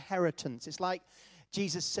our inheritance. It's like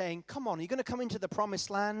Jesus saying, come on, are you going to come into the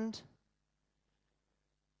promised land?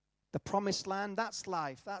 The promised land, that's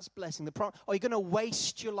life, that's blessing. Or are you going to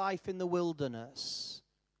waste your life in the wilderness?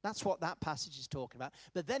 That's what that passage is talking about.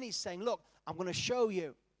 But then he's saying, look, I'm going to show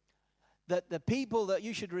you that the people that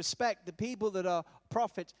you should respect, the people that are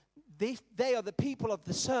prophets, they are the people of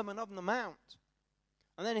the Sermon on the Mount.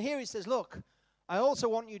 And then here he says, look, I also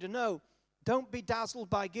want you to know, don't be dazzled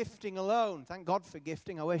by gifting alone. Thank God for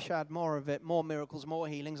gifting. I wish I had more of it, more miracles, more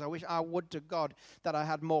healings. I wish I would to God that I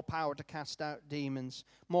had more power to cast out demons,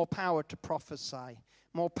 more power to prophesy,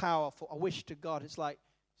 more powerful. I wish to God it's like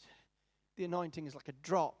the anointing is like a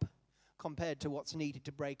drop compared to what's needed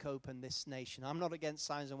to break open this nation. I'm not against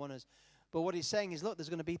signs and wonders, but what he's saying is, look, there's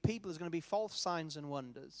going to be people, there's going to be false signs and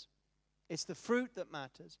wonders. It's the fruit that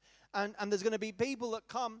matters. And there's going to be people that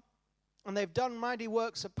come and they've done mighty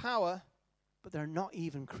works of power, but they're not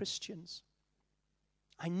even Christians.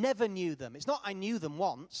 I never knew them. It's not I knew them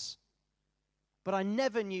once, but I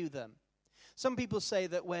never knew them. Some people say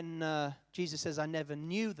that when Jesus says I never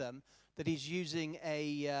knew them, that he's using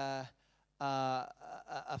a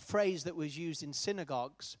phrase that was used in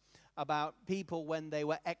synagogues about people when they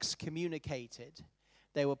were excommunicated.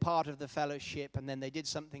 They were part of the fellowship, and then they did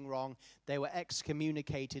something wrong. They were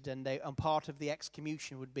excommunicated, and part of the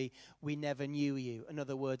excommunication would be, we never knew you. In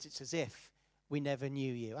other words, it's as if we never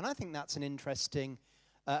knew you. And I think that's an interesting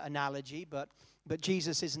analogy, but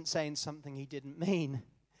Jesus isn't saying something he didn't mean.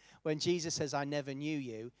 When Jesus says, I never knew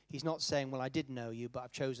you, he's not saying, well, I did know you, but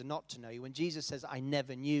I've chosen not to know you. When Jesus says, I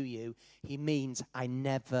never knew you, he means, I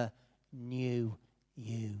never knew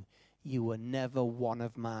you. You were never one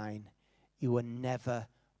of mine. You were never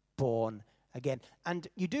born again. And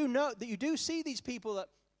you do know that you do see these people that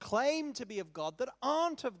claim to be of God that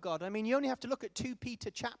aren't of God. I mean, you only have to look at 2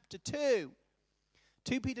 Peter chapter 2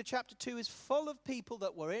 2 Peter chapter 2 is full of people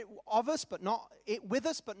that were of us, but not with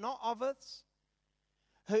us, but not of us,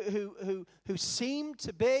 who seemed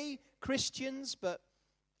to be Christians, but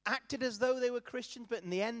acted as though they were Christians, but in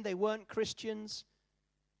the end they weren't Christians.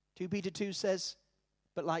 2 Peter 2 says,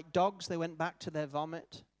 but like dogs, they went back to their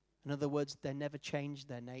vomit. In other words, they never changed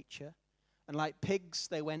their nature. And like pigs,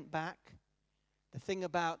 they went back. The thing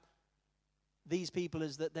about these people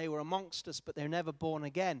is that they were amongst us, but they're never born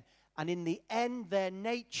again. And in the end, their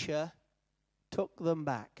nature took them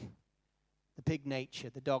back. The pig nature,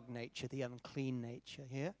 the dog nature, the unclean nature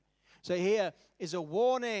here. So here is a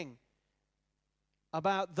warning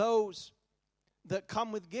about those that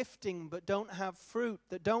come with gifting but don't have fruit,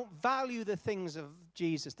 that don't value the things of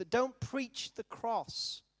Jesus, that don't preach the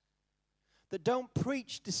cross, that don't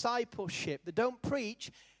preach discipleship, that don't preach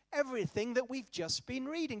everything that we've just been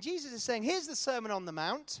reading. Jesus is saying, here's the Sermon on the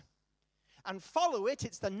Mount, and follow it.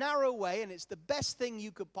 It's the narrow way, and it's the best thing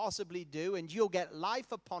you could possibly do, and you'll get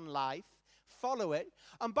life upon life. Follow it.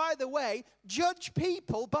 And by the way, judge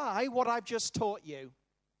people by what I've just taught you.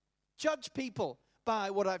 Judge people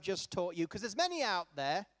by what I've just taught you, because there's many out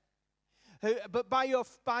there who, but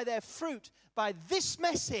by their fruit, by this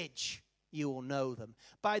message, you will know them.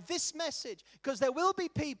 By this message, because there will be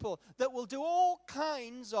people that will do all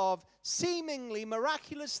kinds of seemingly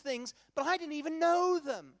miraculous things, but I didn't even know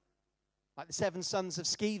them. Like the 7 sons of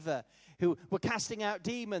Sceva, who were casting out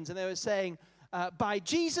demons, and they were saying, by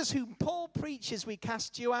Jesus whom Paul preaches, we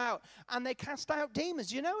cast you out. And they cast out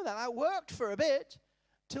demons. You know that? That worked for a bit,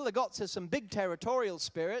 till they got to some big territorial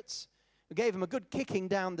spirits who gave them a good kicking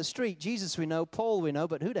down the street. Jesus we know, Paul we know,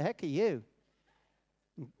 but who the heck are you?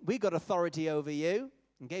 We got authority over you,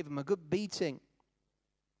 and gave him a good beating.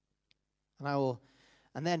 And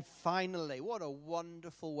then finally, what a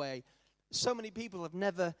wonderful way. So many people have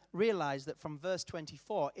never realized that from verse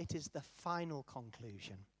 24, it is the final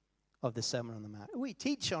conclusion of the Sermon on the Mount. We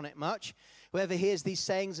teach on it much. Whoever hears these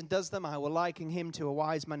sayings and does them, I will liken him to a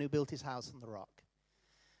wise man who built his house on the rock.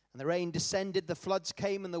 And the rain descended, the floods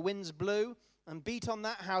came, and the winds blew and beat on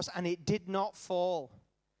that house, and it did not fall,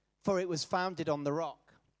 for it was founded on the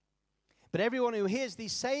rock. But everyone who hears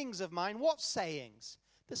these sayings of mine, what sayings?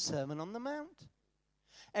 The Sermon on the Mount.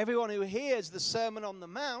 Everyone who hears the Sermon on the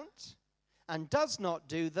Mount and does not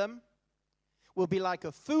do them will be like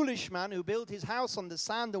a foolish man who built his house on the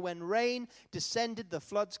sand, and when rain descended, the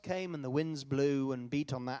floods came, and the winds blew and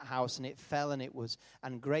beat on that house, and it fell,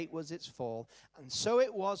 and great was its fall. And so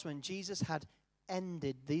it was when Jesus had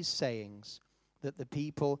ended these sayings that the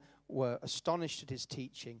people were astonished at his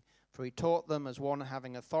teaching, for he taught them as one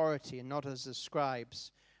having authority and not as the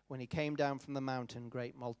scribes. When he came down from the mountain,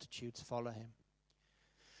 great multitudes follow him.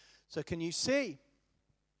 So can you see?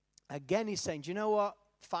 Again, he's saying, do you know what?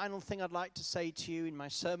 Final thing I'd like to say to you in my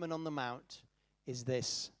Sermon on the Mount is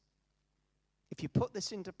this. If you put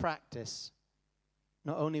this into practice,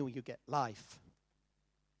 not only will you get life,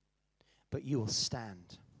 but you will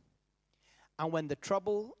stand. And when the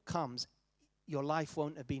trouble comes, your life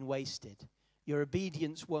won't have been wasted. Your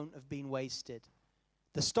obedience won't have been wasted.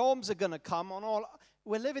 The storms are going to come on all.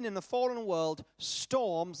 We're living in a fallen world.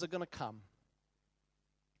 Storms are going to come.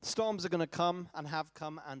 Storms are going to come and have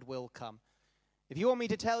come and will come. If you want me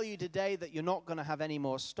to tell you today that you're not going to have any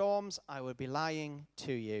more storms, I would be lying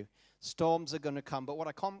to you. Storms are going to come. But what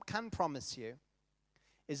I can promise you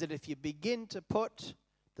is that if you begin to put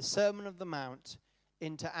the Sermon of the Mount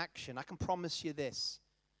into action, I can promise you this.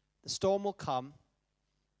 The storm will come,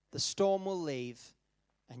 the storm will leave,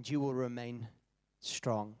 and you will remain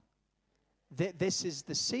strong. This is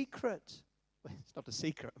the secret. Well, it's not a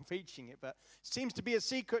secret, I'm preaching it, but it seems to be a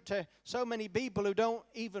secret to so many people who don't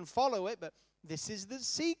even follow it, but this is the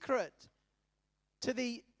secret to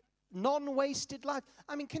the non-wasted life.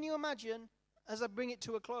 I mean, can you imagine, as I bring it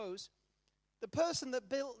to a close, the person that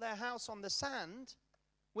built their house on the sand,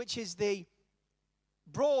 which is the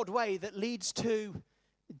broad way that leads to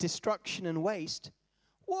destruction and waste,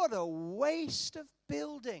 what a waste of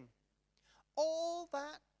building. All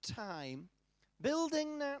that time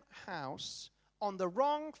building that house on the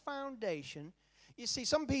wrong foundation. You see,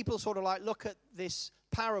 some people sort of like look at this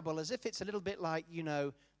parable as if it's a little bit like, you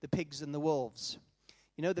know, the pigs and the wolves.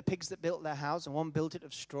 You know, the pigs that built their house, and one built it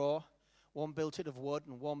of straw, one built it of wood,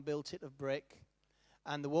 and one built it of brick.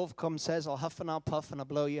 And the wolf comes, says, I'll huff and I'll puff and I'll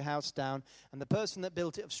blow your house down. And the person that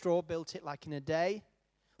built it of straw built it like in a day.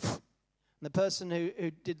 And the person who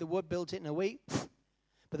did the wood built it in a week.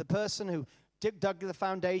 But the person who dug the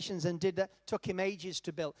foundations and did that took him ages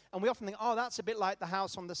to build. And we often think, oh, that's a bit like the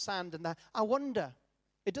house on the sand. And that. I wonder.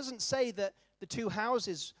 It doesn't say that the two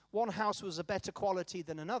houses, one house was a better quality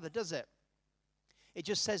than another, does it? It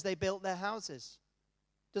just says they built their houses.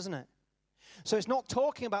 doesn't it? So it's not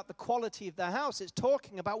talking about the quality of their house. It's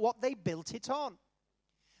talking about what they built it on.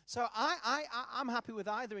 So I'm happy with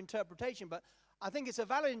either interpretation, but I think it's a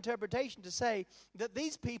valid interpretation to say that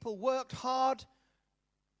these people worked hard,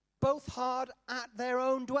 both hard at their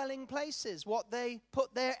own dwelling places, what they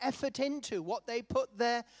put their effort into, what they put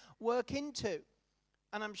their work into.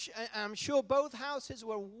 And I'm sure both houses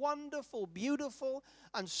were wonderful, beautiful,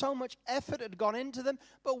 and so much effort had gone into them,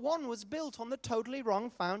 but one was built on the totally wrong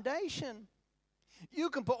foundation. You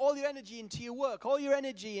can put all your energy into your work, all your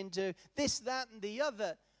energy into this, that, and the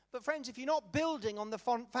other. But friends, if you're not building on the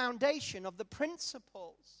foundation of the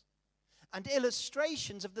principles and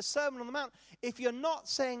illustrations of the Sermon on the Mount, if you're not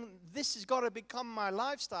saying this has got to become my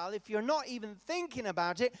lifestyle, if you're not even thinking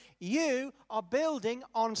about it, you are building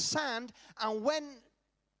on sand. And when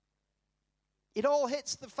it all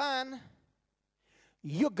hits the fan,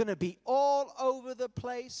 you're going to be all over the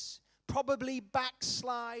place, probably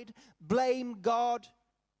backslide, blame God.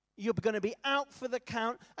 You're going to be out for the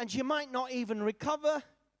count, and you might not even recover.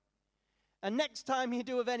 And next time you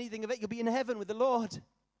do of anything of it, you'll be in heaven with the Lord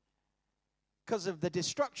because of the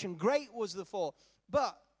destruction. Great was the fall.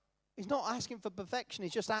 But he's not asking for perfection.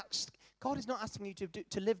 He's just God is not asking you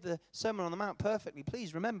to live the Sermon on the Mount perfectly.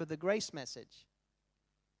 Please remember the grace message.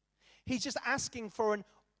 He's just asking for an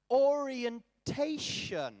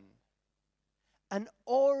orientation. An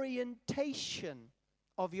orientation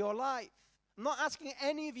of your life. I'm not asking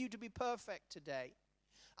any of you to be perfect today.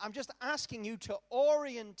 I'm just asking you to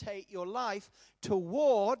orientate your life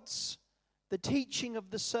towards the teaching of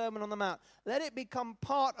the Sermon on the Mount. Let it become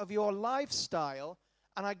part of your lifestyle,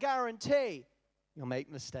 and I guarantee you'll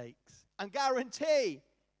make mistakes. I guarantee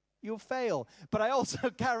you'll fail. But I also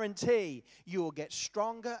guarantee you will get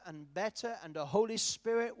stronger and better, and the Holy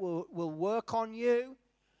Spirit will work on you,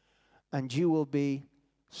 and you will be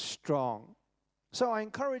strong. So I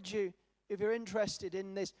encourage you, if you're interested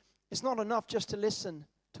in this, it's not enough just to listen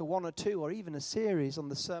to one or two or even a series on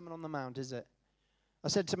the Sermon on the Mount, is it? I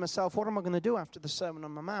said to myself, what am I going to do after the Sermon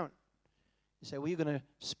on the Mount? You say, well, you're going to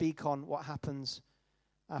speak on what happens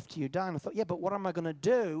after you die. And I thought, yeah, but what am I going to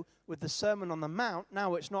do with the Sermon on the Mount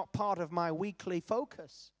now it's not part of my weekly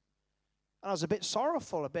focus? And I was a bit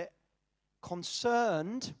sorrowful, a bit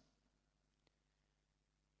concerned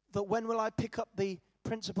that when will I pick up the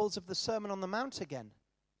principles of the Sermon on the Mount again?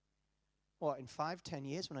 What, in 5-10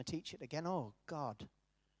 years when I teach it again? Oh, God.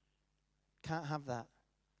 Can't have that.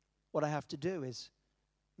 What I have to do is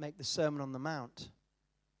make the Sermon on the Mount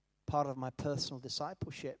part of my personal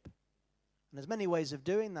discipleship. And there's many ways of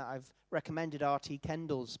doing that. I've recommended R.T.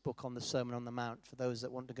 Kendall's book on the Sermon on the Mount for those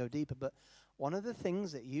that want to go deeper. But one of the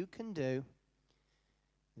things that you can do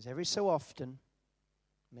is every so often,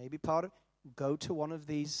 maybe go to one of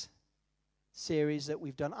these series that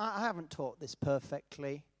we've done. I haven't taught this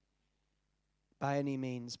perfectly by any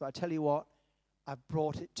means, but I tell you what, I've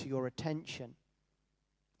brought it to your attention.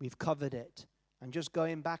 We've covered it. And just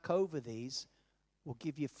going back over these will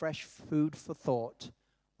give you fresh food for thought,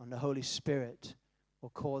 and the Holy Spirit will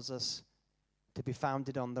cause us to be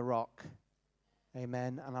founded on the rock.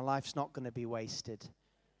 Amen. And our life's not going to be wasted.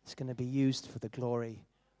 It's going to be used for the glory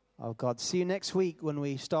of God. See you next week when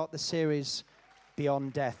we start the series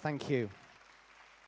Beyond Death. Thank you.